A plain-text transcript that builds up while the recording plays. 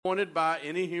appointed by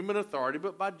any human authority,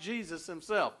 but by Jesus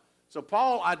himself. So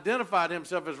Paul identified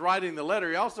himself as writing the letter.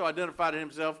 He also identified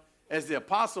himself as the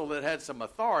apostle that had some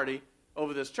authority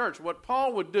over this church. What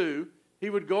Paul would do, he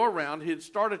would go around, he'd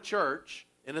start a church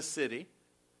in a city,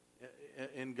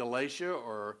 in Galatia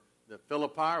or the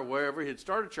Philippi or wherever. He'd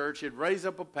start a church, he'd raise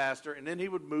up a pastor, and then he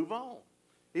would move on.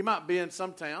 He might be in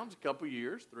some towns a couple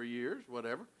years, 3 years,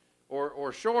 whatever,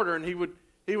 or shorter, and he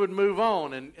would move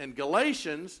on. And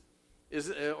Galatia is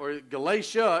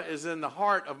in the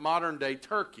heart of modern-day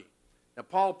Turkey. Now,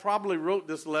 Paul probably wrote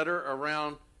this letter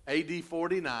around A.D.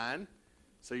 49,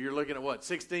 so you're looking at,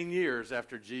 16 years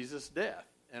after Jesus' death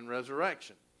and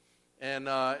resurrection.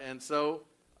 And so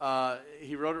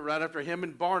he wrote it right after him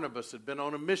and Barnabas had been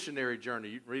on a missionary journey.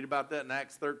 You can read about that in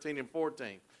Acts 13 and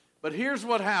 14. But here's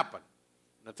what happened.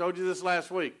 And I told you this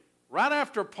last week. Right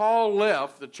after Paul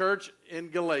left the church in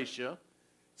Galatia,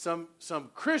 some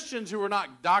Christians who were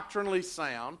not doctrinally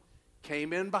sound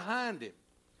came in behind him.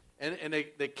 And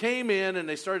they came in and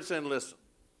they started saying, listen,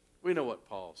 we know what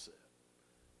Paul said,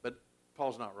 but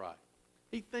Paul's not right.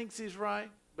 He thinks he's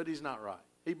right, but he's not right.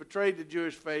 He betrayed the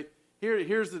Jewish faith.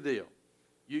 Here's the deal.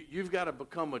 You've got to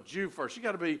become a Jew first. You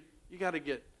got to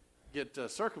get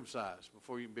circumcised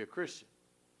before you can be a Christian.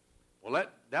 Well,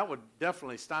 that would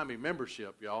definitely stymie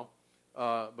membership, y'all,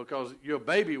 because you're a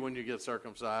baby when you get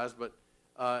circumcised. But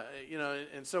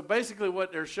and so basically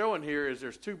what they're showing here is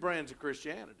there's two brands of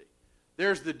Christianity.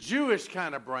 There's the Jewish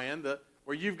kind of brand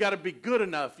where you've got to be good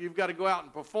enough. You've got to go out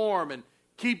and perform and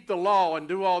keep the law and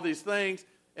do all these things.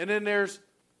 And then there's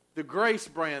the grace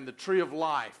brand, the tree of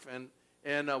life.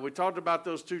 And we talked about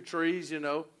those two trees,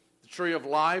 The tree of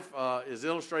life is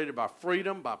illustrated by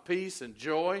freedom, by peace and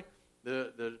joy.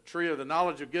 The tree of the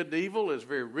knowledge of good and evil is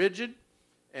very rigid,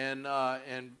 and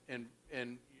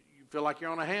you feel like you're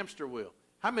on a hamster wheel.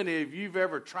 How many of you have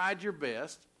ever tried your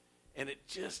best, and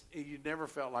you never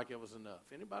felt like it was enough?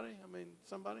 Anybody?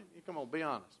 Somebody? Come on, be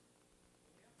honest.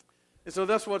 And so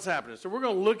that's what's happening. So we're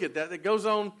going to look at that. It goes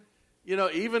on,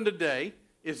 even today.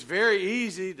 It's very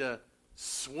easy to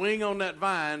swing on that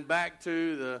vine back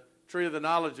to the tree of the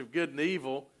knowledge of good and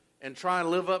evil and try and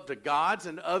live up to God's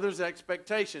and others'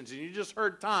 expectations. And you just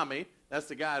heard Tommy, that's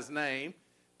the guy's name,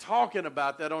 talking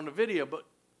about that on the video. But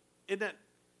he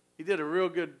did a real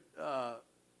good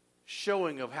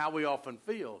showing of how we often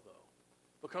feel, though,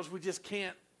 because we just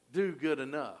can't do good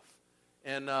enough.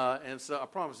 And so I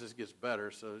promise this gets better,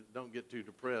 so don't get too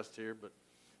depressed here. But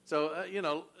so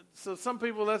so some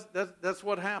people that's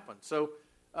what happened. So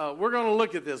we're going to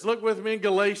look at this. Look with me in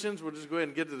Galatians. We'll just go ahead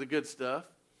and get to the good stuff.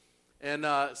 And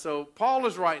so Paul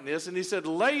is writing this, and he said,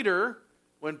 later,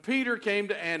 when Peter came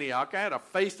to Antioch, I had a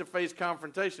face-to-face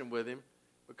confrontation with him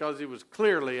because he was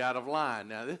clearly out of line.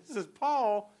 Now, this is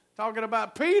Paul talking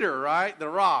about Peter, right? The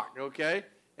rock, okay?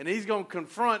 And he's going to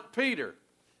confront Peter.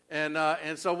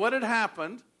 And so what had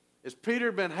happened is Peter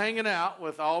had been hanging out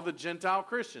with all the Gentile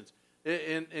Christians.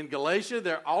 In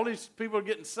Galatia, all these people are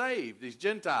getting saved, these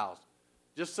Gentiles.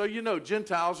 Just so you know,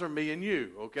 Gentiles are me and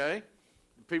you, okay?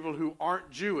 People who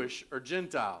aren't Jewish are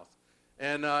Gentiles.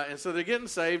 And so they're getting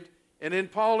saved. And then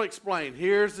Paul explained,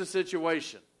 here's the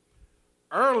situation.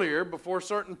 Earlier, before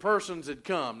certain persons had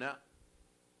come. Now,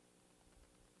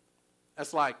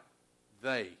 that's like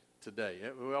they today.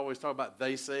 We always talk about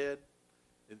they said.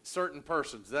 It's certain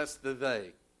persons, that's the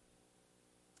they.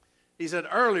 He said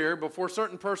earlier, before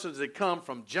certain persons had come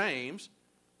from James,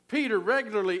 Peter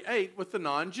regularly ate with the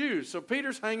non-Jews. So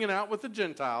Peter's hanging out with the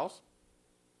Gentiles.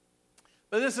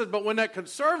 But when that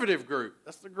conservative group,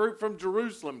 that's the group from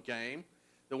Jerusalem came,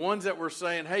 the ones that were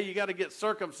saying, hey, you got to get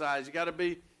circumcised, you got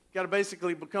to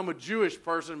basically become a Jewish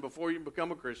person before you can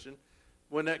become a Christian.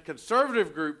 When that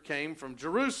conservative group came from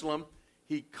Jerusalem,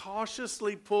 he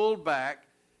cautiously pulled back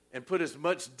and put as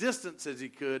much distance as he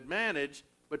could manage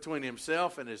between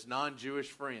himself and his non-Jewish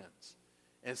friends.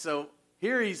 And so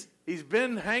here he's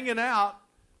been hanging out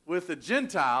with the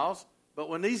Gentiles, but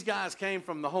when these guys came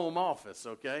from the home office,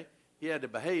 okay, he had to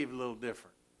behave a little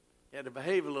different.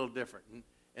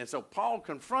 And so Paul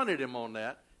confronted him on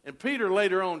that, and Peter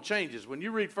later on changes. When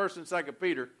you read 1st and 2nd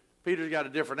Peter, Peter's got a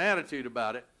different attitude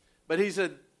about it. But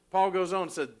Paul goes on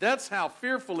and said, that's how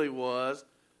fearful he was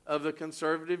of the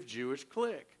conservative Jewish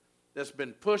clique that's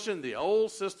been pushing the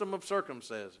old system of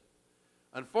circumcision.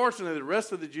 Unfortunately, the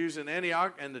rest of the Jews in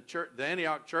Antioch and the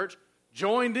Antioch church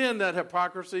joined in that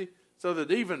hypocrisy so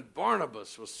that even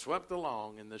Barnabas was swept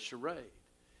along in the charade.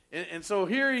 And so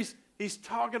here he's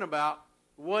talking about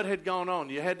what had gone on.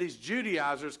 You had these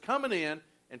Judaizers coming in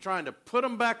and trying to put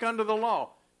them back under the law,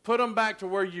 put them back to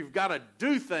where you've got to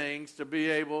do things to be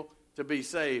able to be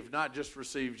saved, not just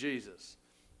receive Jesus.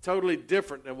 Totally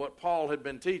different than what Paul had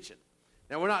been teaching.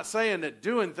 Now, we're not saying that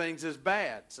doing things is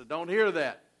bad, so don't hear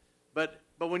that. But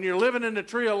when you're living in the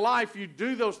tree of life, you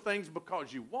do those things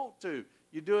because you want to.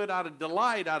 You do it out of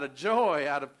delight, out of joy,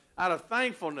 out of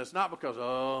thankfulness, not because,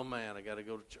 oh, man, I got to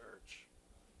go to church.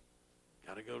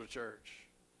 Got to go to church.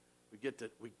 We get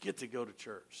to go to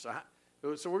church.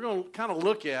 So we're going to kind of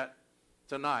look at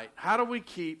tonight, how do we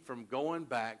keep from going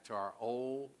back to our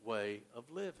old way of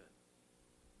living?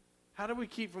 How do we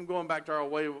keep from going back to our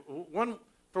way?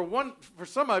 For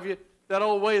some of you, that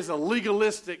old way is a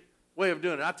legalistic way of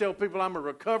doing it. I tell people I'm a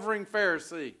recovering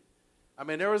Pharisee. I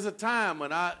mean, there was a time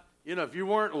when if you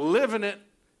weren't living it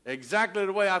exactly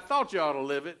the way I thought you ought to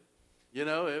live it,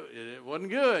 it wasn't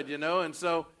good, and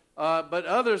so, but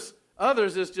others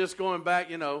is just going back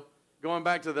to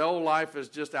the old life is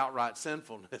just outright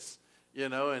sinfulness,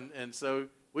 and so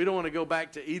we don't want to go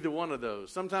back to either one of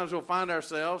those. Sometimes we'll find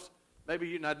ourselves, maybe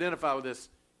you can identify with this,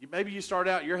 maybe you start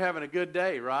out, you're having a good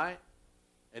day, right?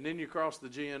 And then you cross the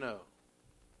GNO.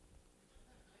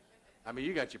 I mean,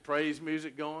 you got your praise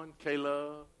music going,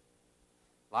 K-Love,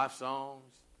 life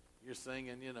songs, you're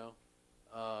singing,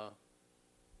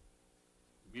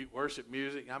 worship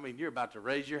music. I mean, you're about to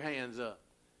raise your hands up,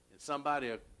 and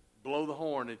somebody will blow the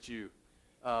horn at you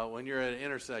when you're at an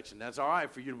intersection. That's all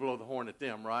right for you to blow the horn at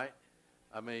them, right?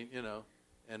 I mean,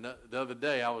 and the other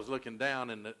day I was looking down,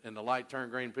 and the light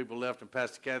turned green, people left, and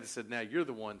Pastor Kathy said, now you're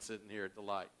the one sitting here at the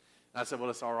light. And I said, well,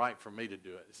 it's all right for me to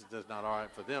do it. It's just not all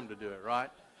right for them to do it, right?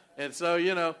 And so,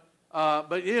 how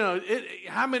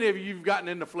many of you have gotten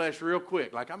in the flesh real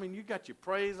quick? Like, I mean, you got your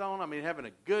praise on. I mean, having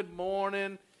a good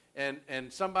morning,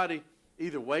 and somebody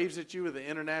either waves at you with the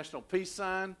international peace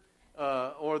sign,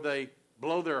 or they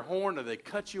blow their horn, or they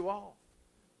cut you off.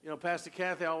 Pastor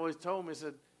Kathy always told me,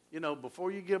 said,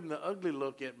 before you give them the ugly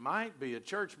look, it might be a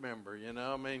church member,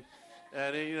 I mean,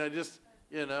 and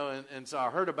and so I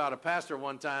heard about a pastor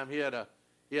one time. He had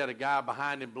a guy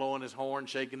behind him blowing his horn,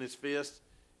 shaking his fist.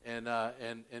 And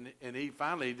he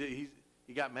finally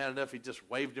he got mad enough, he just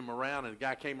waved him around, and the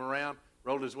guy came around,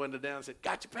 rolled his window down, and said,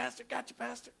 "Got you, pastor, got you,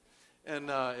 pastor."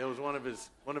 And it was one of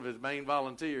his main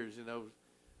volunteers,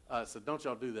 so don't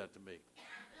y'all do that to me.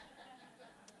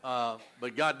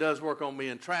 But God does work on me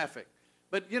in traffic.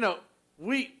 But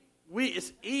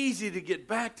it's easy to get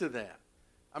back to that.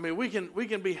 I mean, we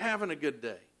can be having a good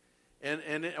day,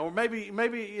 or maybe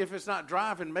if it's not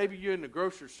driving, maybe you're in the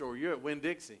grocery store, you're at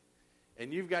Winn-Dixie.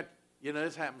 And you've got,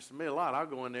 this happens to me a lot. I'll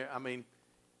go in there. I mean,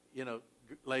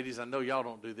 ladies, I know y'all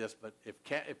don't do this, but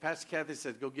if Pastor Kathy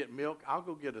says go get milk, I'll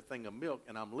go get a thing of milk,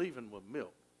 and I'm leaving with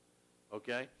milk,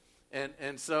 okay?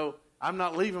 And so I'm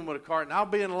not leaving with a carton. I'll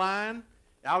be in line.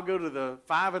 I'll go to the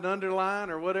 5 and under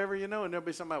line or whatever, and there'll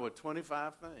be somebody with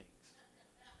 25 things.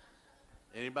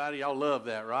 Anybody? Y'all love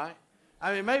that, right?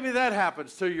 I mean, maybe that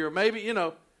happens to you, or maybe,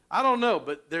 I don't know,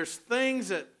 but there's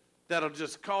things that'll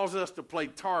just cause us to play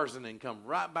Tarzan and come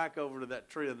right back over to that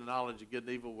tree of the knowledge of good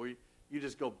and evil, where you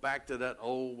just go back to that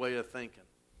old way of thinking.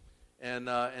 And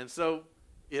so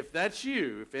if that's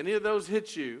you, if any of those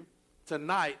hit you,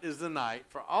 tonight is the night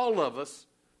for all of us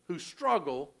who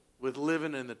struggle with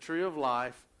living in the tree of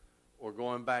life or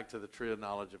going back to the tree of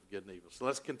knowledge of good and evil. So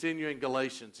let's continue in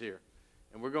Galatians here.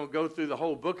 And we're going to go through the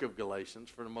whole book of Galatians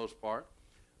for the most part.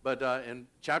 But in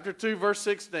chapter 2, verse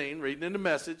 16, reading in the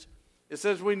Message, it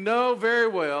says, we know very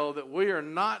well that we are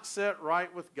not set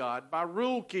right with God by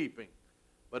rule keeping,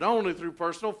 but only through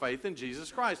personal faith in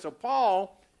Jesus Christ. So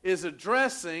Paul is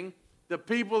addressing the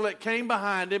people that came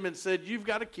behind him and said, you've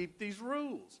got to keep these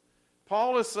rules.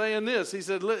 Paul is saying this. He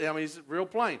said, he's real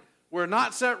plain. We're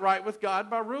not set right with God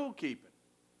by rule keeping.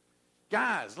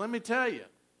 Guys, let me tell you,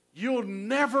 you'll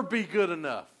never be good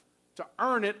enough to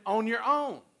earn it on your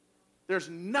own. There's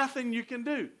nothing you can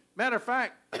do. Matter of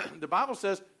fact, the Bible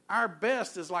says, our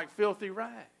best is like filthy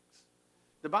rags.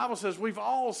 The Bible says we've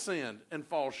all sinned and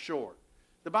fall short.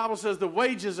 The Bible says the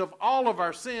wages of all of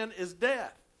our sin is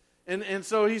death. And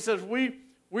so he says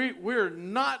we're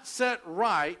not set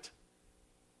right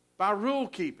by rule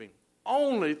keeping,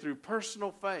 only through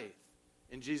personal faith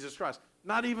in Jesus Christ.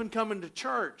 Not even coming to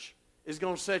church is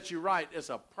going to set you right. It's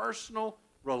a personal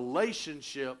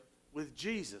relationship with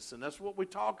Jesus. And that's what we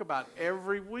talk about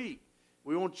every week.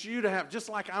 We want you to have, just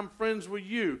like I'm friends with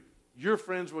you, you're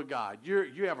friends with God.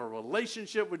 You have a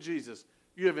relationship with Jesus.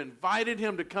 You have invited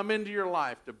him to come into your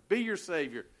life, to be your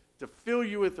Savior, to fill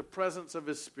you with the presence of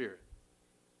his Spirit.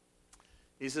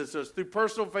 He says, so it's through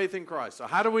personal faith in Christ. So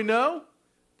how do we know?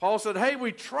 Paul said, hey,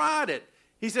 we tried it.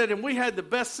 He said, and we had the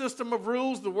best system of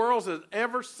rules the world has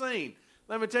ever seen.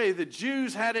 Let me tell you, the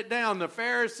Jews had it down. The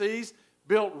Pharisees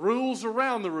built rules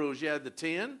around the rules. You had the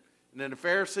 10, and then the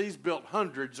Pharisees built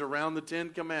hundreds around the 10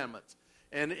 commandments.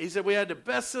 And he said we had the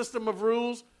best system of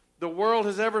rules the world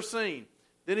has ever seen.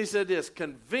 Then he said this,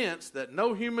 convinced that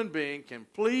no human being can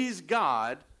please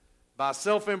God by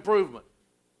self-improvement.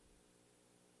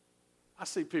 I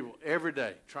see people every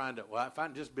day trying to, well, if I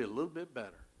can just be a little bit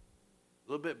better,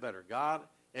 God.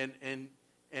 And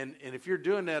if you're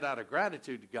doing that out of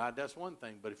gratitude to God, that's one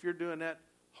thing. But if you're doing that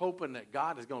hoping that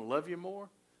God is going to love you more,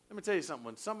 let me tell you something.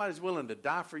 When somebody's willing to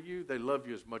die for you, they love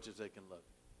you as much as they can love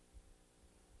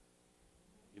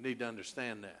you. You need to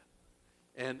understand that.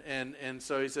 And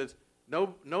so he says,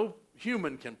 no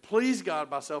human can please God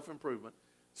by self-improvement.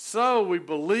 So we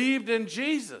believed in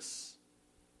Jesus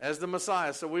as the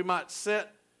Messiah, so we might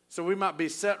be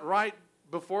set right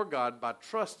before God by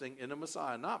trusting in the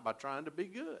Messiah, not by trying to be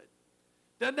good.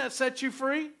 Doesn't that set you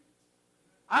free?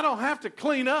 I don't have to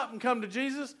clean up and come to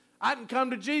Jesus. I can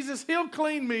come to Jesus. He'll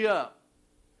clean me up.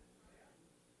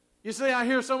 You see, I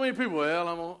hear so many people,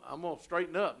 well, I'm going to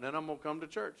straighten up, and then I'm going to come to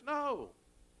church. No.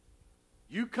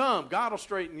 You come. God will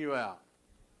straighten you out.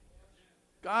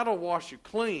 God will wash you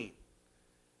clean.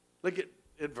 Look at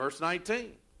verse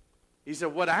 19. He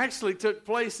said, what actually took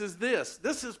place is this.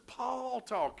 This is Paul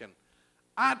talking.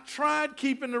 I tried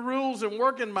keeping the rules and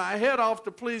working my head off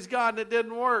to please God, and it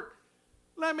didn't work.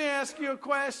 Let me ask you a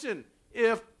question.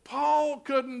 If Paul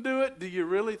couldn't do it, do you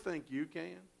really think you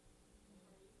can?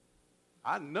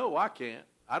 I know I can't.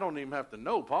 I don't even have to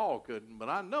know Paul couldn't, but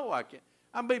I know I can't.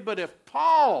 But if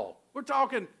Paul, we're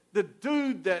talking the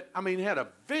dude that, had a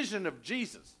vision of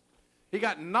Jesus. He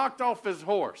got knocked off his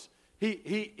horse.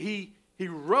 He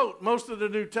wrote most of the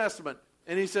New Testament,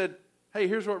 and he said, hey,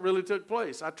 here's what really took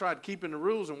place. I tried keeping the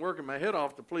rules and working my head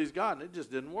off to please God, and it just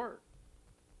didn't work.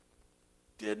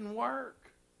 Didn't work.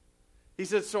 He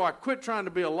said, so I quit trying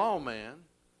to be a lawman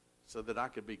so that I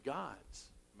could be God's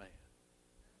man.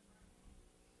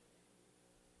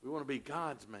 We want to be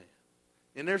God's man.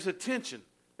 And there's a tension.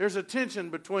 There's a tension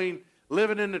between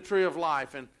living in the tree of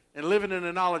life and living in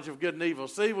the knowledge of good and evil.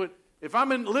 See, if I'm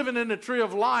living in the tree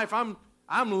of life, I'm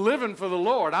living for the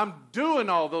Lord. I'm doing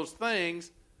all those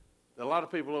things that a lot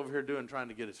of people over here doing trying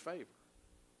to get his favor.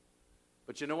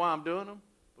 But you know why I'm doing them?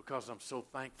 Because I'm so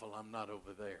thankful I'm not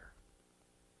over there.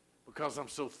 Because I'm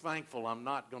so thankful I'm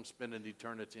not going to spend an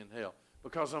eternity in hell.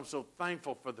 Because I'm so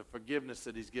thankful for the forgiveness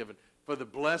that he's given, for the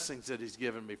blessings that he's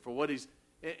given me, for what he's...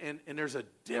 And there's a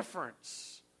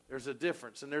difference. There's a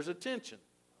difference, and there's a tension.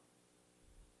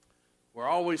 We're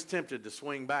always tempted to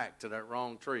swing back to that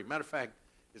wrong tree. Matter of fact,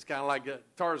 it's kind of like a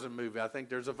Tarzan movie. I think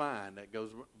there's a vine that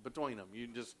goes between them. You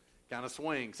can just kind of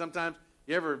swing. Sometimes,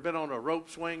 you ever been on a rope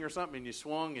swing or something and you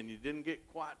swung and you didn't get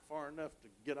quite far enough to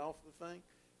get off the thing?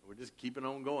 We're just keeping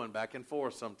on going back and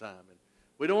forth sometime. And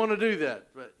we don't want to do that.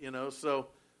 But,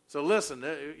 so listen,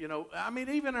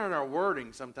 even in our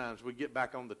wording sometimes we get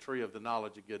back on the tree of the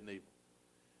knowledge of good and evil.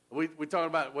 We talk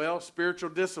about, spiritual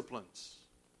disciplines.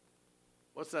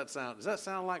 What's that sound? Does that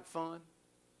sound like fun?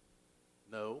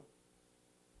 No.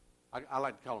 I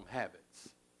like to call them habits.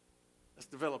 Let's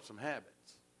develop some habits.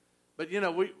 But,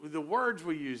 the words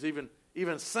we use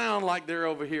even sound like they're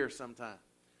over here sometimes.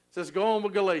 It says, go on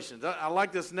with Galatians. I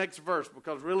like this next verse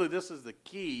because really this is the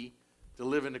key to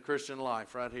living the Christian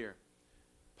life right here.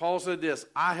 Paul said this,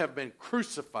 I have been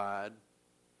crucified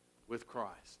with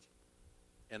Christ,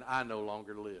 and I no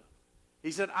longer live.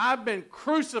 He said, I've been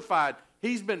crucified.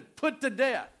 He's been put to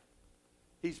death.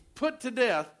 He's put to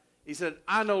death. He said,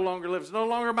 I no longer live. It's no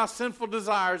longer my sinful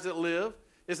desires that live.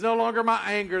 It's no longer my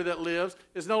anger that lives.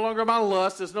 It's no longer my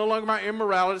lust. It's no longer my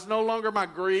immorality. It's no longer my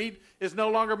greed. It's no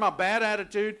longer my bad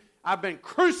attitude. I've been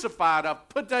crucified. I've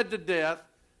put that to death.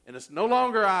 And it's no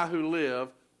longer I who live.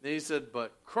 And he said,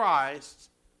 but Christ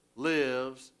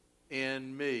lives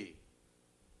in me.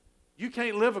 You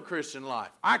can't live a Christian life.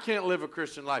 I can't live a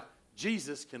Christian life.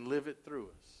 Jesus can live it through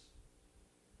us.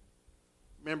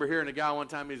 Remember hearing a guy one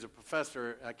time, he was a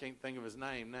professor. I can't think of his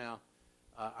name now.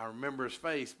 I remember his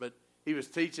face, but he was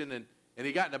teaching, and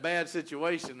he got in a bad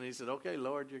situation, and he said, okay,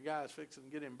 Lord, your guy's fixing to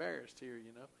get embarrassed here,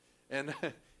 And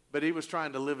but he was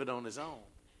trying to live it on his own.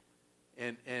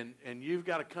 And you've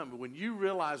got to come. When you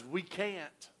realize we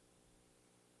can't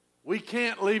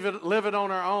live it on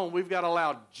our own. We've got to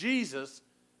allow Jesus,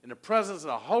 in the presence of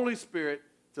the Holy Spirit,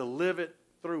 to live it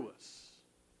through us.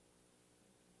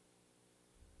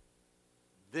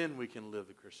 Then we can live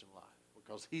the Christian life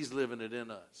because he's living it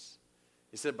in us.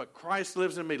 He said, but Christ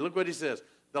lives in me. Look what he says.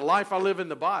 The life I live in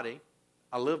the body,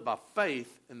 I live by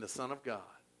faith in the Son of God,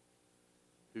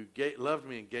 who loved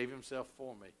me and gave himself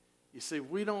for me. You see,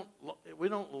 we don't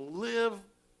live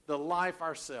the life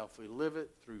ourselves. We live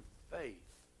it through faith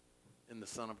in the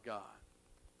Son of God.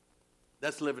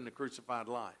 That's living the crucified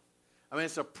life.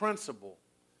 It's a principle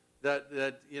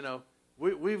that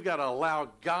We've got to allow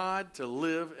God to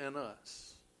live in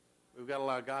us. We've got to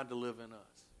allow God to live in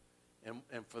us.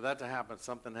 And for that to happen,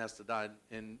 something has to die.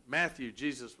 In Matthew,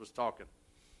 Jesus was talking.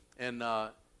 And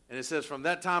it says, from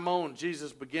that time on,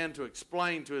 Jesus began to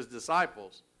explain to his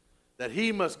disciples that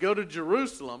he must go to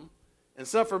Jerusalem and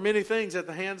suffer many things at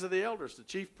the hands of the elders, the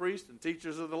chief priests and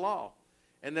teachers of the law,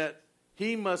 and that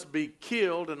he must be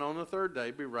killed and on the third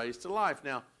day be raised to life.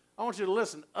 Now, I want you to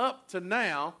listen. Up to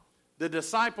now, the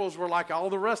disciples were like all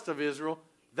the rest of Israel.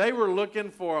 They were looking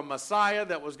for a Messiah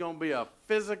that was going to be a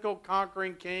physical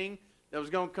conquering king that was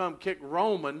going to come kick the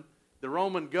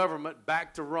Roman government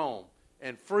back to Rome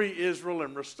and free Israel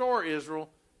and restore Israel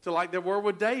to like they were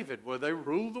with David, where they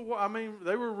ruled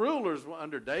they were rulers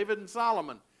under David and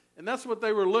Solomon. And that's what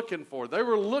they were looking for. They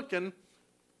were looking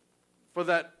for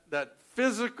that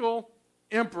physical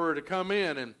emperor to come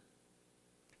in.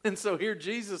 And so here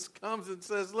Jesus comes and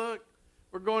says, look,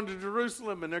 we're going to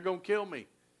Jerusalem and they're going to kill me.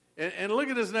 And look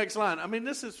at this next line. I mean,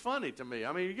 this is funny to me.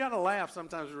 I mean, you got to laugh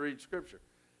sometimes when you read Scripture.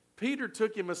 Peter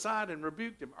took him aside and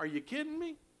rebuked him. Are you kidding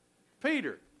me?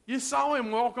 Peter, you saw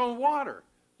him walk on water.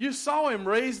 You saw him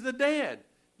raise the dead.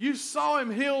 You saw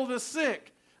him heal the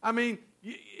sick. I mean,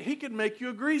 he could make you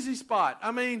a greasy spot.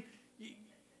 I mean,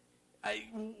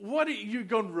 what are you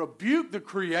going to rebuke the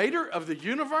creator of the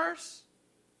universe?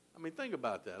 I mean, think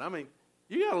about that. I mean,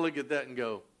 you got to look at that and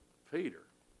go, Peter,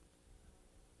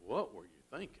 what were you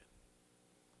thinking?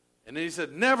 And then he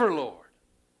said, never, Lord.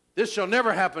 This shall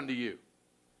never happen to you.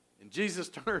 And Jesus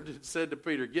turned and said to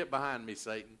Peter, get behind me,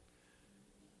 Satan.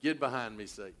 Get behind me,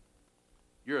 Satan.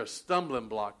 You're a stumbling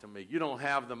block to me. You don't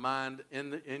have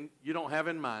you don't have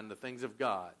in mind the things of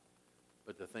God,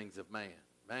 but the things of man.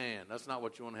 Man, that's not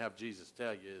what you want to have Jesus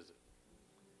tell you, is it?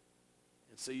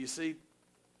 And so you see,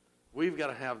 we've got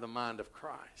to have the mind of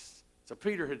Christ. So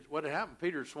what had happened?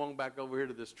 Peter swung back over here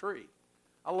to this tree.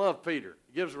 I love Peter.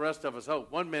 He gives the rest of us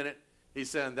hope. 1 minute, he's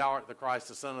saying, thou art the Christ,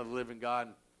 the Son of the living God.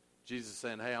 And Jesus is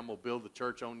saying, hey, I'm going to build the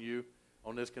church on you,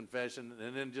 on this confession.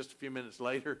 And then just a few minutes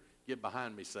later, get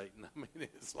behind me, Satan. I mean,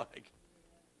 it's like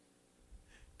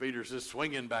Peter's just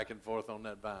swinging back and forth on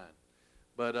that vine.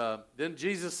 But then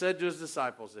Jesus said to his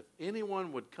disciples, if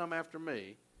anyone would come after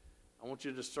me, I want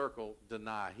you to circle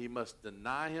deny. He must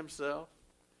deny himself.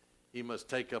 He must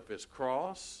take up his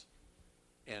cross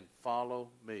and follow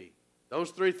me.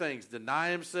 Those three things,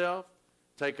 deny himself,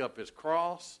 take up his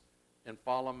cross, and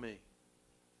follow me.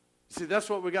 See, that's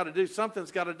what we got to do.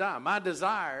 Something's got to die. My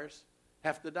desires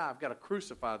have to die. I've got to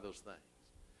crucify those things.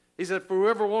 He said, for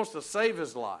whoever wants to save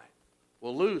his life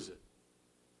will lose it.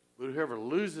 But whoever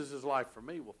loses his life for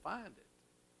me will find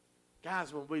it.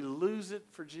 Guys, when we lose it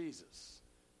for Jesus,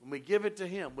 when we give it to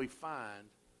him, we find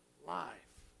life.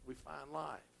 We find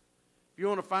life. If you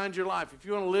want to find your life, if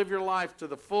you want to live your life to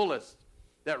the fullest,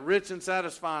 that rich and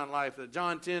satisfying life that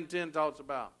John 10:10 talks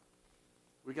about,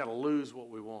 we've got to lose what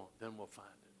we want, then we'll find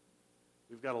it.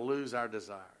 We've got to lose our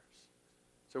desires.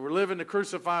 So we're living the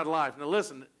crucified life. Now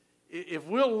listen, if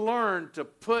we'll learn to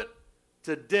put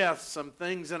to death some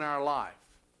things in our life,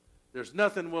 there's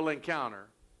nothing we'll encounter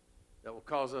that will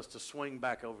cause us to swing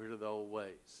back over to the old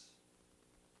ways.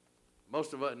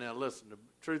 Most of us, now listen, the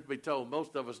truth be told,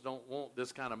 most of us don't want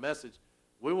this kind of message.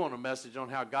 We want a message on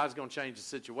how God's going to change the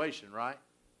situation, right?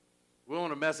 We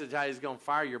want a message how he's going to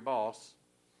fire your boss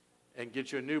and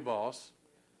get you a new boss.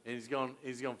 And he's going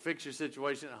to fix your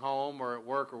situation at home or at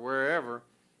work or wherever.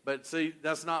 But see,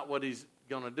 that's not what he's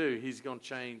going to do. He's going to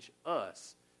change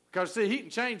us. Because see, he can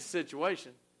change the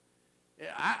situation.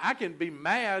 I can be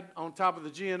mad on top of the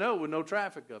GNO with no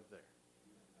traffic up there.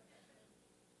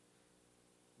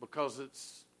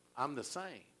 Because I'm the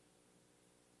same.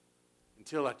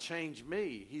 Until I change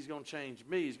me, he's going to change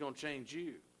me. He's going to change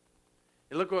you.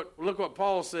 And look what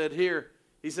Paul said here.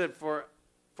 He said, for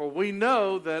we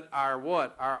know that our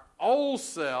what? Our old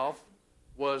self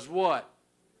was what?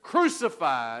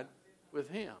 Crucified with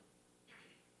him.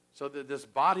 So that this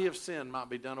body of sin might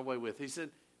be done away with. He said,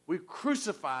 we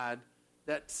crucified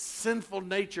that sinful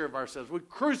nature of ourselves. We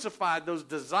crucified those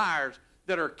desires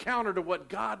that are counter to what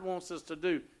God wants us to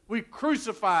do. We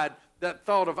crucified that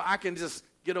thought of I can just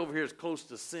get over here as close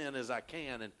to sin as I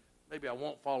can and maybe I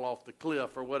won't fall off the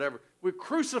cliff or whatever. We're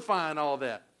crucifying all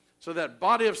that. So that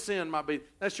body of sin might be,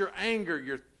 that's your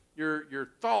anger, your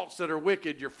thoughts that are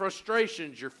wicked, your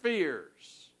frustrations, your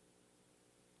fears.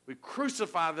 We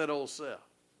crucify that old self.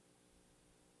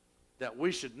 That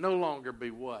we should no longer be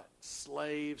what?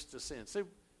 Slaves to sin. See,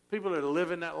 people that are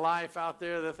living that life out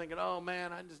there, they're thinking, oh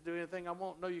man, I can just do anything I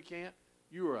want. No, you can't.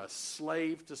 You are a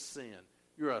slave to sin.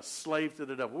 You're a slave to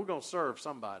the devil. We're going to serve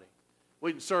somebody.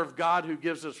 We can serve God who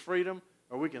gives us freedom,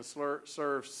 or we can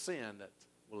serve sin that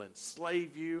will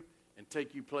enslave you and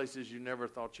take you places you never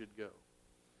thought you'd go.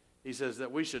 He says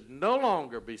that we should no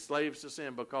longer be slaves to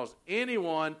sin because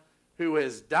anyone who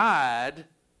has died,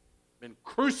 been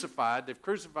crucified, they've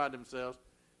crucified themselves,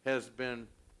 has been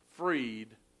freed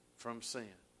from sin.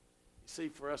 You see,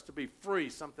 for us to be free,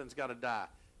 something's got to die.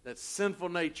 That sinful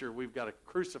nature, we've got to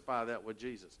crucify that with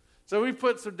Jesus. So we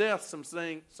put to death some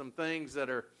things that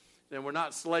we're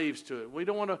not slaves to it. We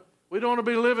don't want to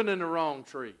be living in the wrong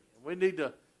tree. What we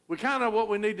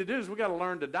need to do is we got to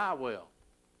learn to die well.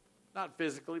 Not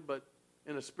physically, but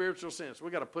in a spiritual sense.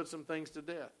 We got to put some things to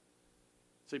death.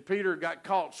 See, Peter got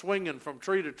caught swinging from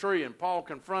tree to tree, and Paul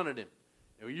confronted him.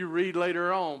 And you read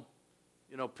later on,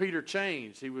 Peter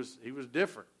changed. He was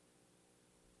different.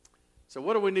 So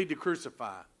what do we need to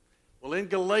crucify? Well, in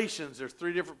Galatians, there's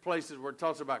 3 different places where it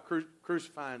talks about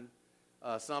crucifying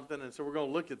something, and so we're going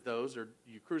to look at those, or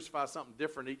you crucify something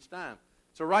different each time.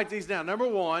 So write these down. Number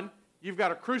 1, you've got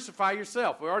to crucify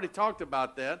yourself. We already talked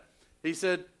about that. He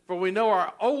said, for we know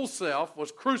our old self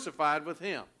was crucified with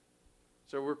him.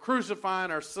 So we're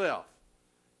crucifying ourselves.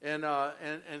 And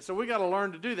so we got to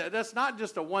learn to do that. That's not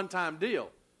just a one-time deal.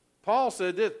 Paul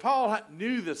said this. Paul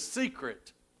knew the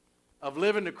secret of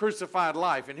living the crucified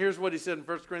life. And here's what he said in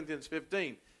 1 Corinthians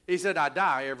 15. He said, I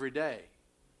die every day.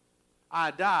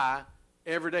 I die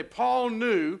every day. Paul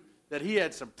knew that he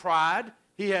had some pride.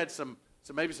 He had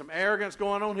maybe some arrogance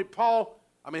going on.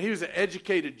 He was an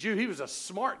educated Jew. He was a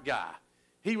smart guy.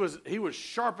 He was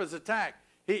sharp as a tack.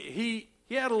 He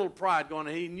had a little pride going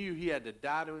on. He knew he had to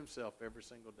die to himself every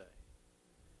single day.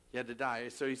 He had to die.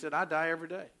 So he said, I die every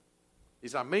day. He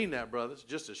said, I mean that, brothers,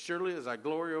 just as surely as I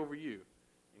glory over you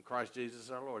in Christ Jesus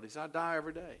our Lord. He said, I die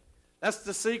every day. That's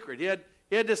the secret. He had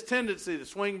this tendency to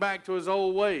swing back to his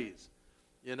old ways,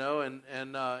 and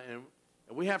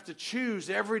we have to choose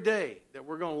every day that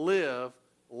we're going to live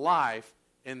life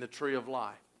in the tree of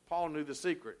life. Paul knew the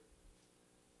secret,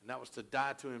 and that was to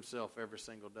die to himself every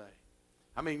single day.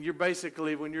 I mean, you're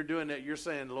basically, when you're doing that, you're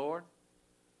saying, Lord,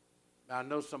 I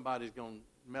know somebody's going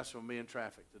to mess with me in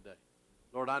traffic today.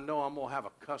 Lord, I know I'm going to have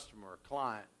a customer or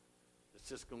client that's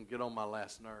just going to get on my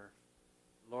last nerve.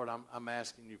 Lord, I'm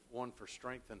asking you, one, for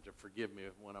strength and to forgive me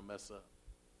when I mess up.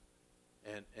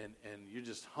 And you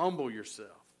just humble yourself.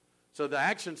 So the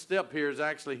action step here is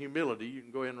actually humility. You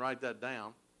can go ahead and write that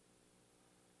down.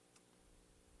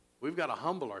 We've got to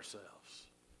humble ourselves.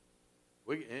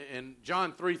 In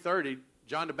John 3:30,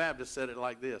 John the Baptist said it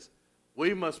like this.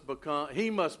 He must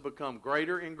become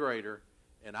greater and greater,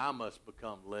 and I must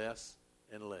become less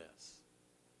and less.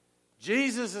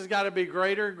 Jesus has got to be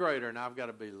greater and greater, and I've got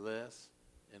to be less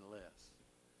and less.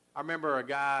 I remember a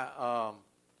guy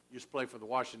used to play for the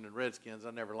Washington Redskins.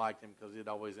 I never liked him because he'd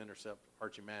always intercept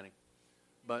Archie Manning.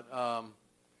 But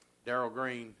Darrell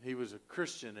Green, he was a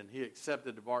Christian, and he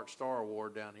accepted the Bart Starr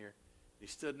Award down here. He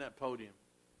stood in that podium.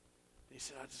 He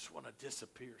said, I just want to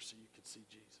disappear so you can see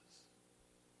Jesus.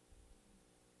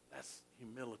 That's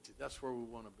humility. That's where we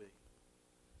want to be.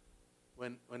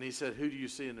 When he said, who do you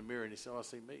see in the mirror? And he said, I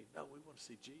see me. No, we want to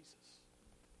see Jesus.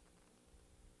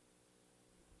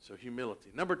 So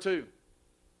humility. Number 2,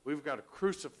 we've got to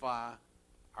crucify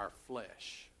our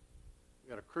flesh. We've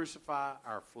got to crucify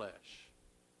our flesh.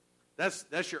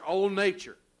 That's your old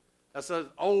nature. That's those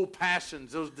old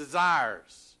passions, those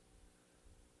desires.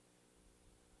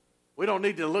 We don't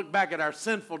need to look back at our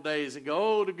sinful days and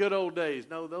go, oh, the good old days.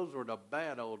 No, those were the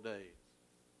bad old days.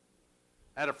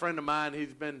 I had a friend of mine,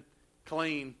 he's been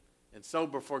clean and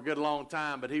sober for a good long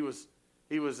time, but he was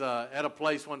at a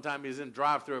place one time, he was in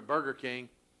drive-thru at Burger King,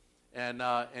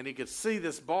 and he could see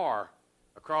this bar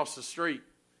across the street.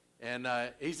 And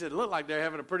he said it looked like they're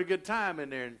having a pretty good time in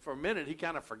there. And for a minute, he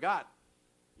kind of forgot,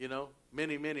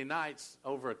 many, many nights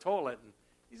over a toilet. And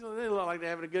he said, they look like they're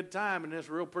having a good time. And this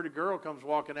real pretty girl comes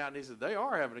walking out, and he said, they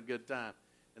are having a good time.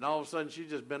 And all of a sudden, she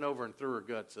just bent over and threw her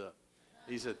guts up.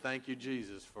 He said, thank you,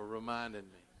 Jesus, for reminding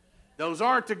me. Those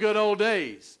aren't the good old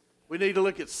days. We need to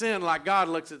look at sin like God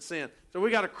looks at sin. So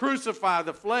we got to crucify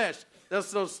the flesh.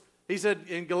 That's those. He said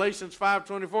in Galatians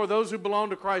 5:24, those who belong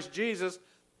to Christ Jesus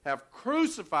have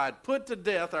crucified, put to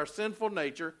death our sinful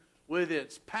nature with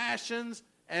its passions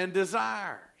and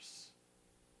desires.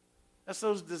 That's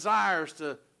those desires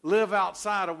to live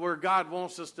outside of where God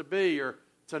wants us to be, or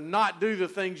to not do the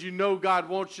things God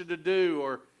wants you to do,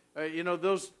 or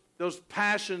those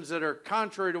passions that are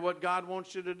contrary to what God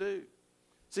wants you to do.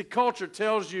 See, culture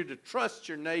tells you to trust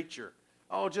your nature.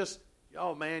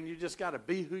 Oh man, you just got to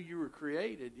be who you were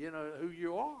created, who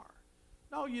you are.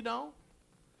 No, you don't.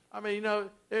 I mean,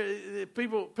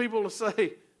 people will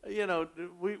say,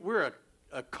 we're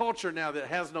a culture now that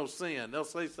has no sin. They'll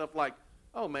say stuff like,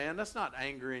 oh man, that's not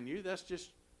anger in you. That's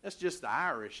just the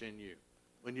Irish in you.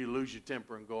 when you lose your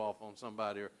temper and go off on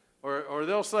somebody. Or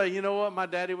they'll say, you know what, my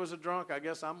daddy was a drunk, I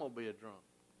guess I'm going to be a drunk.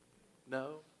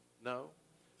 No.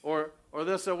 Or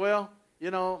they'll say, well,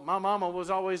 you know, my mama was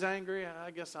always angry,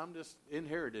 I guess I'm just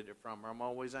inherited it from her. I'm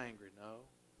always angry. No.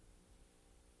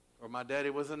 Or my daddy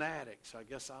was an addict, so I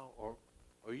guess or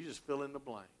you just fill in the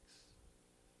blanks.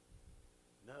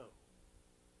 No.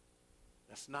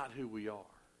 That's not who we are.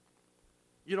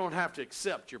 You don't have to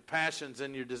accept your passions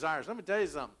and your desires. Let me tell you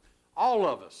something. All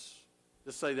of us,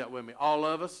 just say that with me, all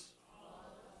of us,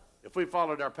 if we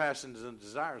followed our passions and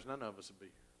desires, none of us would be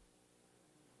here.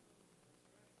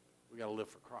 We got to live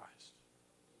for Christ.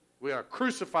 We got to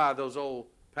crucify those old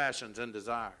passions and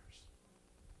desires.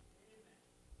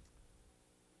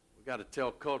 We got to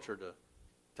tell culture to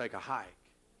take a hike.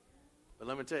 But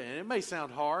let me tell you, and it may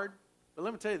sound hard, but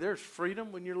let me tell you, there's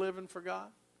freedom when you're living for God.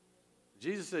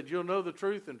 Jesus said, you'll know the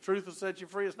truth, and truth will set you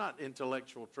free. It's not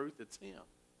intellectual truth, it's Him.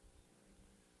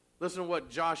 Listen to what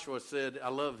Joshua said. I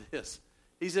love this.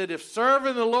 He said, if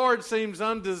serving the Lord seems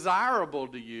undesirable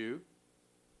to you,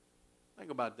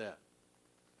 think about that.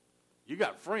 You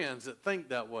got friends that think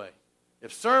that way.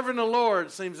 If serving the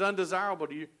Lord seems undesirable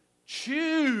to you,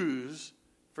 choose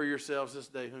for yourselves this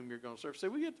day whom you're going to serve. See,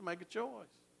 we get to make a choice.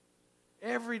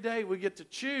 Every day we get to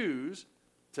choose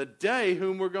today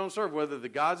whom we're going to serve, whether the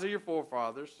gods of your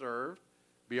forefathers served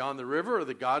beyond the river or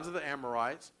the gods of the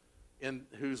Amorites in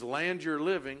whose land you're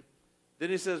living. Then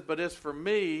he says, but as for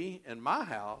me and my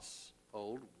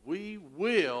household, we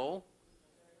will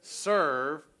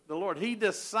serve the Lord. He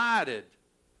decided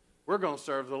we're going to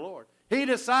serve the Lord. He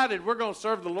decided we're going to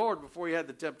serve the Lord before he had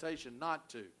the temptation not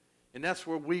to. And that's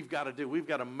what we've got to do. We've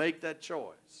got to make that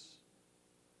choice.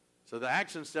 So the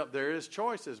action step there is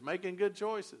choices, making good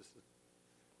choices.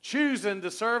 Choosing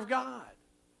to serve God.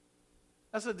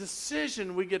 That's a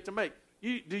decision we get to make.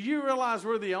 Do you realize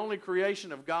we're the only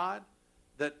creation of God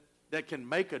that can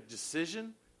make a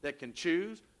decision, that can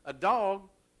choose? A dog,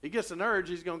 he gets an urge,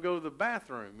 he's going to go to the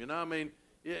bathroom. You know, I mean,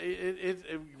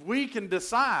 we can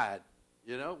decide.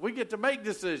 You know, we get to make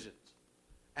decisions.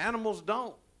 Animals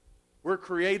don't. We're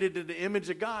created in the image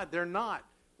of God. They're not.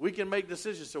 We can make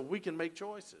decisions, so we can make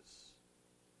choices.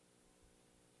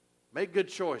 Make good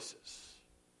choices.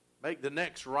 Make the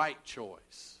next right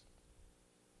choice.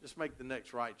 Just make the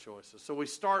next right choices. So we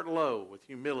start low with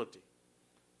humility.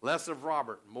 Less of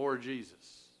Robert, more of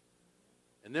Jesus.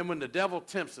 And then when the devil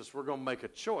tempts us, we're going to make a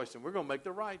choice, and we're going to make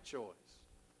the right choice.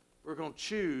 We're going to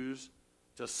choose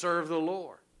to serve the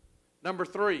Lord. Number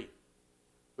 3,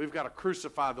 we've got to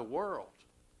crucify the world.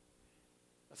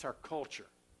 That's our culture.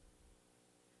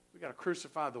 We've got to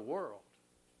crucify the world.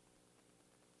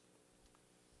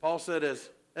 Paul said,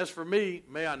 as for me,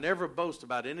 may I never boast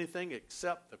about anything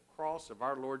except the cross of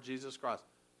our Lord Jesus Christ.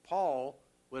 Paul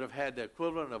would have had the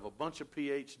equivalent of a bunch of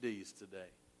PhDs today.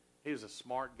 He was a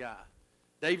smart guy.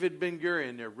 David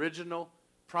Ben-Gurion, the original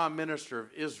prime minister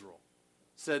of Israel,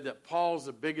 said that Paul's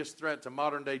the biggest threat to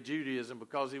modern-day Judaism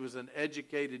because he was an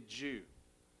educated Jew.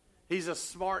 He's a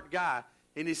smart guy,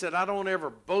 and he said, I don't ever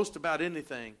boast about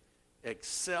anything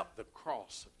except the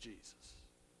cross of Jesus.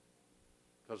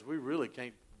 Because we really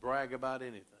can't brag about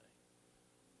anything.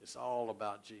 It's all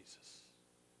about Jesus.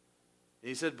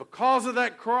 He said, because of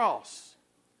that cross,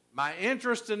 my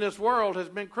interest in this world has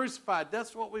been crucified.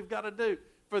 That's what we've got to do.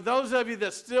 For those of you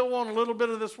that still want a little bit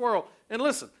of this world, and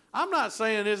listen, I'm not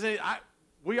saying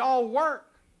we all work.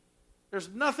 There's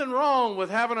nothing wrong with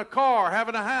having a car,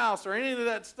 having a house, or any of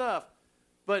that stuff.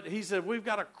 But he said we've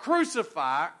got to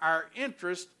crucify our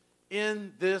interest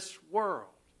in this world.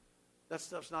 That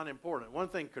stuff's not important. One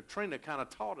thing Katrina kind of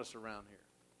taught us around here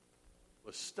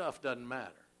was stuff doesn't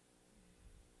matter.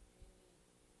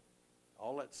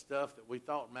 All that stuff that we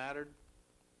thought mattered,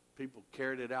 people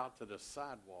carried it out to the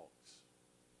sidewalks.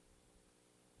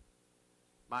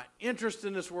 My interest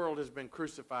in this world has been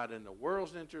crucified, and the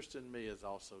world's interest in me has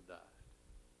also died.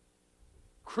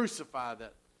 Crucify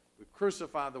that. We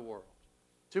crucify the world.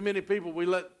 Too many people, we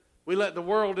let the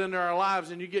world into our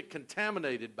lives, and you get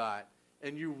contaminated by it.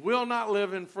 And you will not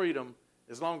live in freedom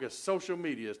as long as social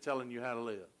media is telling you how to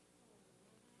live.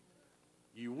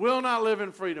 You will not live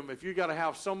in freedom if you got to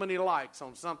have so many likes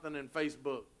on something in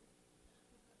Facebook.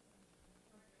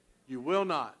 You will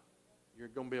not. You're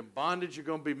going to be in bondage. You're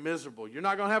going to be miserable. You're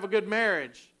not going to have a good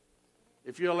marriage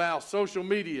if you allow social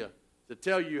media to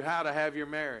tell you how to have your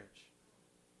marriage.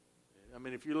 I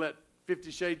mean, if you let 50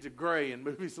 Shades of Grey and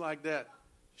movies like that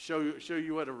show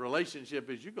you what a relationship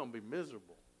is, you're going to be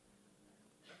miserable.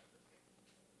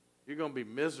 You're going to be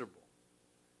miserable.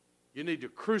 You need to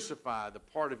crucify the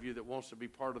part of you that wants to be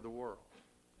part of the world.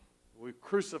 We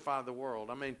crucify the world.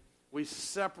 I mean, we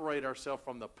separate ourselves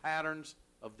from the patterns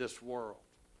of this world.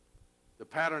 the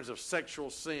patterns of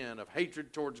sexual sin, of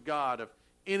hatred towards God, of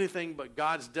anything but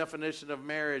God's definition of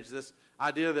marriage, this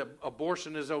idea that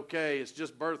abortion is okay, it's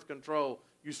just birth control.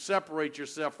 You separate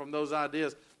yourself from those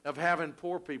ideas of having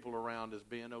poor people around as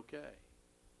being okay.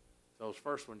 Those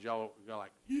first ones, y'all are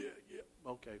like, yeah,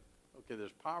 okay, there's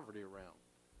poverty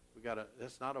around.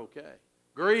 That's not okay.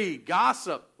 Greed,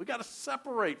 gossip, we got to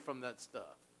separate from that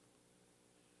stuff.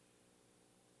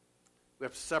 We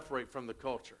have to separate from the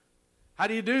culture. How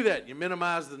do you do that? You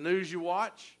minimize the news you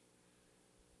watch,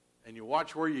 and you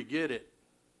watch where you get it.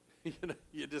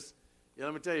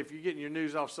 Let me tell you, if you're getting your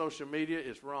news off social media,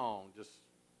 it's wrong. Just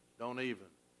don't even.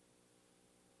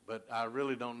 But I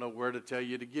really don't know where to tell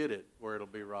you to get it, where it'll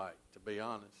be right, to be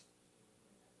honest.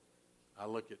 I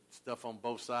look at stuff on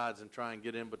both sides and try and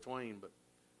get in between, but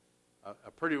I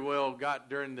pretty well got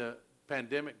during the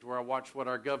pandemic to where I watched what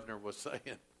our governor was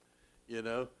saying,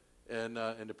 and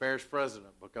the parish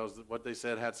president, because what they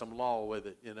said had some law with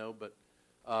it, But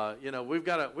we've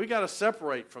got to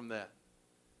separate from that.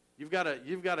 You've got to,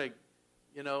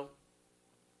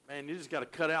 man, you just got to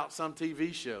cut out some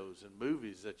TV shows and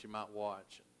movies that you might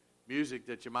watch, and music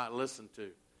that you might listen to.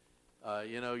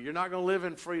 You're not going to live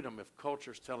in freedom if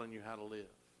culture's telling you how to live.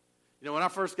 When I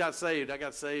first got saved, I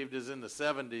got saved as in the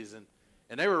 70s,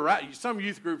 and they were some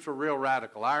youth groups were real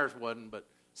radical. Ours wasn't, but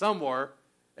some were.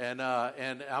 And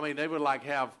I mean, they would like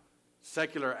have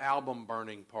secular album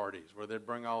burning parties where they'd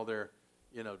bring all their,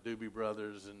 Doobie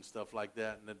Brothers and stuff like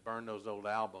that, and they'd burn those old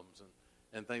albums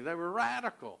and things. They were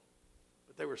radical,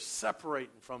 but they were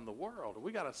separating from the world.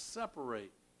 We got to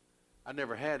separate. I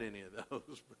never had any of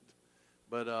those,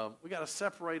 but we got to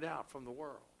separate out from the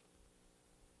world.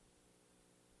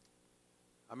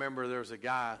 I remember there was a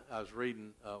guy, I was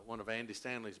reading one of Andy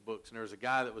Stanley's books, and there was a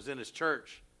guy that was in his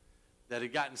church that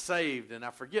had gotten saved, and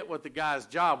I forget what the guy's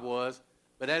job was,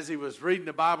 but as he was reading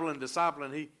the Bible and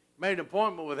discipling, he made an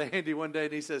appointment with Andy one day,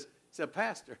 and he said,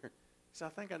 Pastor, I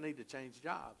think I need to change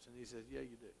jobs. And he said, yeah,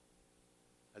 you do.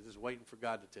 I was just waiting for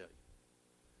God to tell you.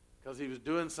 Because he was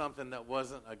doing something that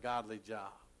wasn't a godly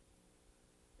job,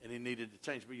 and he needed to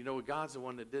change. But God's the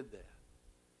one that did that.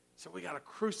 So we got to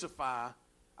crucify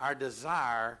our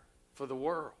desire for the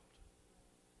world.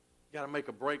 You got to make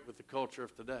a break with the culture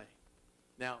of today.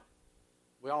 Now,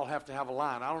 we all have to have a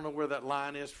line. I don't know where that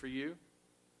line is for you.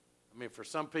 I mean, for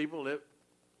some people,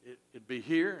 it'd be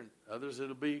here, and others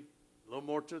it'll be a little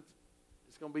more to.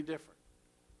 It's going to be different.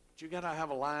 But you got to have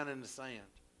a line in the sand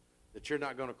that you're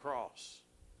not going to cross.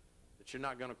 That you're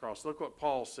not going to cross. Look what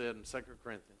Paul said in 2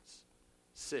 Corinthians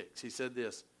 6. He said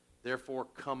this, therefore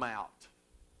come out.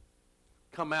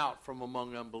 Come out from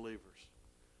among unbelievers.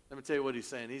 Let me tell you what he's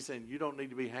saying. He's saying you don't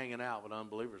need to be hanging out with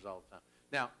unbelievers all the time.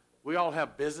 Now, we all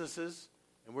have businesses,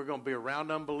 and we're going to be around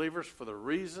unbelievers for the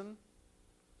reason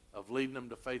of leading them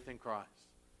to faith in Christ.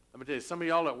 Let me tell you, some of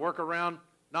y'all that work around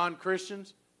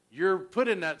non-Christians, you're put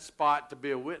in that spot to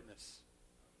be a witness.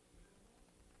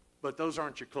 But those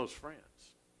aren't your close friends.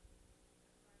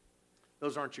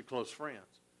 Those aren't your close friends.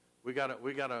 We gotta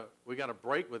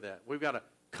break with that. We've got to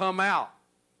come out.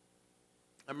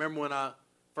 I remember when I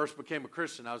first became a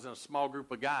Christian, I was in a small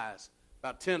group of guys,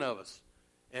 about 10 of us.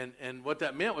 And what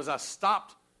that meant was I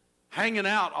stopped hanging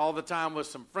out all the time with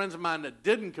some friends of mine that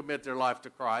didn't commit their life to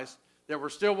Christ, that were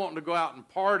still wanting to go out and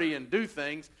party and do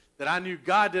things that I knew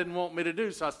God didn't want me to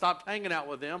do. So I stopped hanging out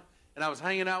with them, and I was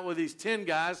hanging out with these 10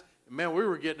 guys. And man, we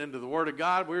were getting into the Word of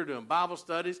God. We were doing Bible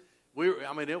studies.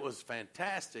 It was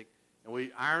fantastic.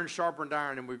 And iron sharpened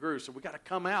iron, and we grew. So we got to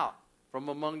come out from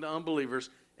among the unbelievers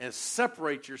and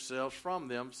separate yourselves from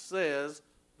them, says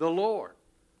the Lord.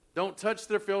 Don't touch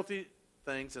their filthy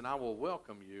things, and I will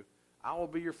welcome you. I will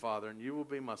be your father, and you will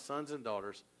be my sons and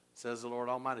daughters, says the Lord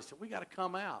Almighty. So we got to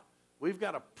come out. We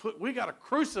got to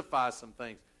crucify some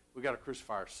things. We got to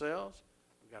crucify ourselves.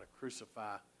 We got to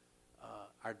crucify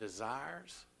our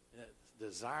desires.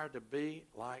 Desire to be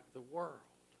like the world.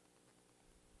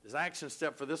 This action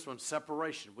step for this one,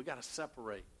 separation. We got to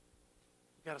separate.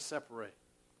 We got to separate.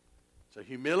 So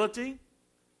humility,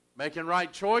 making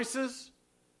right choices,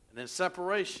 and then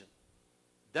separation.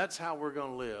 That's how we're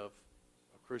going to live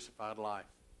a crucified life.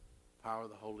 Power of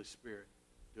the Holy Spirit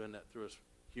doing that through us.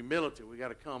 Humility, we got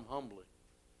to come humbly.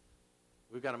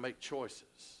 We've got to make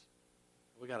choices.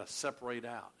 We got to separate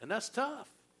out. And that's tough.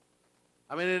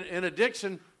 I mean, in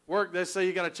addiction work, they say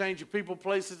you got to change your people,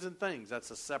 places, and things.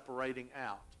 That's a separating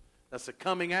out. That's a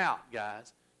coming out,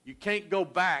 guys. You can't go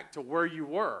back to where you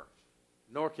were,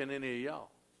 nor can any of y'all.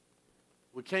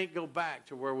 We can't go back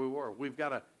to where we were. We've got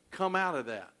to come out of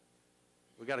that.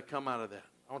 We've got to come out of that.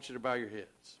 I want you to bow your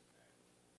heads.